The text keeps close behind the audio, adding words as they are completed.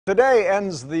Today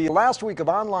ends the last week of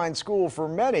online school for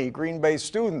many Green Bay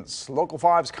students. Local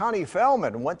 5's Connie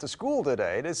Fellman went to school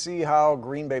today to see how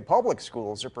Green Bay public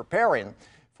schools are preparing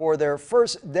for their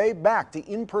first day back to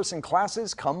in-person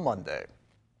classes come Monday.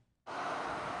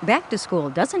 Back to school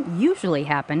doesn't usually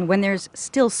happen when there's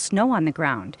still snow on the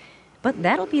ground. But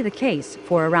that'll be the case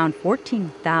for around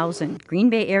 14,000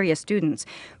 Green Bay area students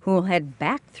who will head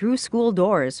back through school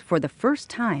doors for the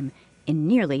first time in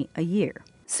nearly a year.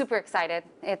 Super excited.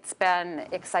 It's been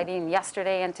exciting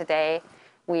yesterday and today.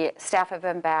 Staff have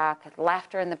been back,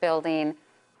 laughter in the building,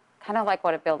 kind of like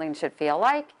what a building should feel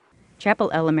like. Chapel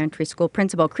Elementary School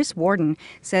Principal Chris Warden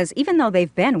says even though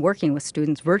they've been working with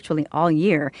students virtually all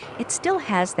year, it still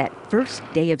has that first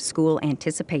day of school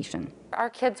anticipation. Our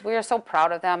kids, we are so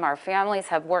proud of them. Our families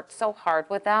have worked so hard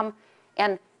with them,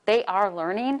 and they are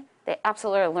learning. They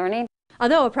absolutely are learning.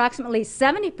 Although approximately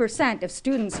 70% of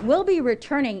students will be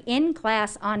returning in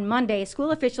class on Monday,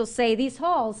 school officials say these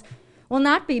halls will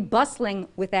not be bustling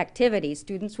with activity.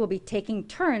 Students will be taking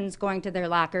turns going to their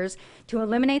lockers to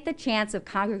eliminate the chance of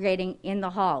congregating in the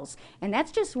halls. And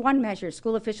that's just one measure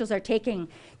school officials are taking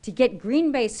to get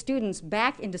Green Bay students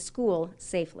back into school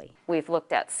safely. We've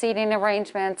looked at seating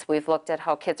arrangements. We've looked at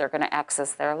how kids are going to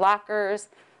access their lockers,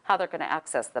 how they're going to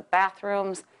access the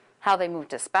bathrooms, how they move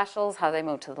to specials, how they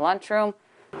move to the lunchroom,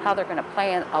 how they're going to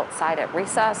play outside at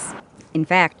recess. In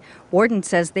fact, Warden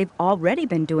says they've already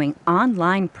been doing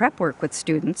online prep work with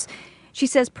students. She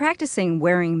says practicing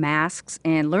wearing masks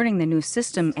and learning the new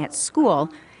system at school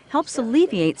helps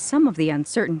alleviate some of the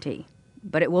uncertainty.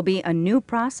 But it will be a new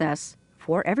process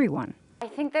for everyone. I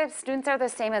think the students are the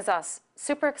same as us,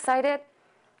 super excited,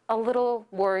 a little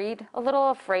worried, a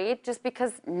little afraid, just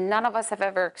because none of us have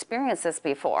ever experienced this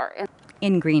before.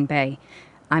 In Green Bay,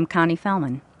 I'm Connie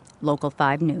Fellman, Local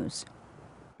 5 News.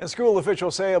 And school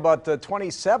officials say about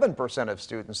 27% of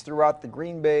students throughout the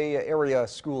Green Bay area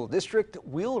school district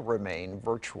will remain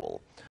virtual.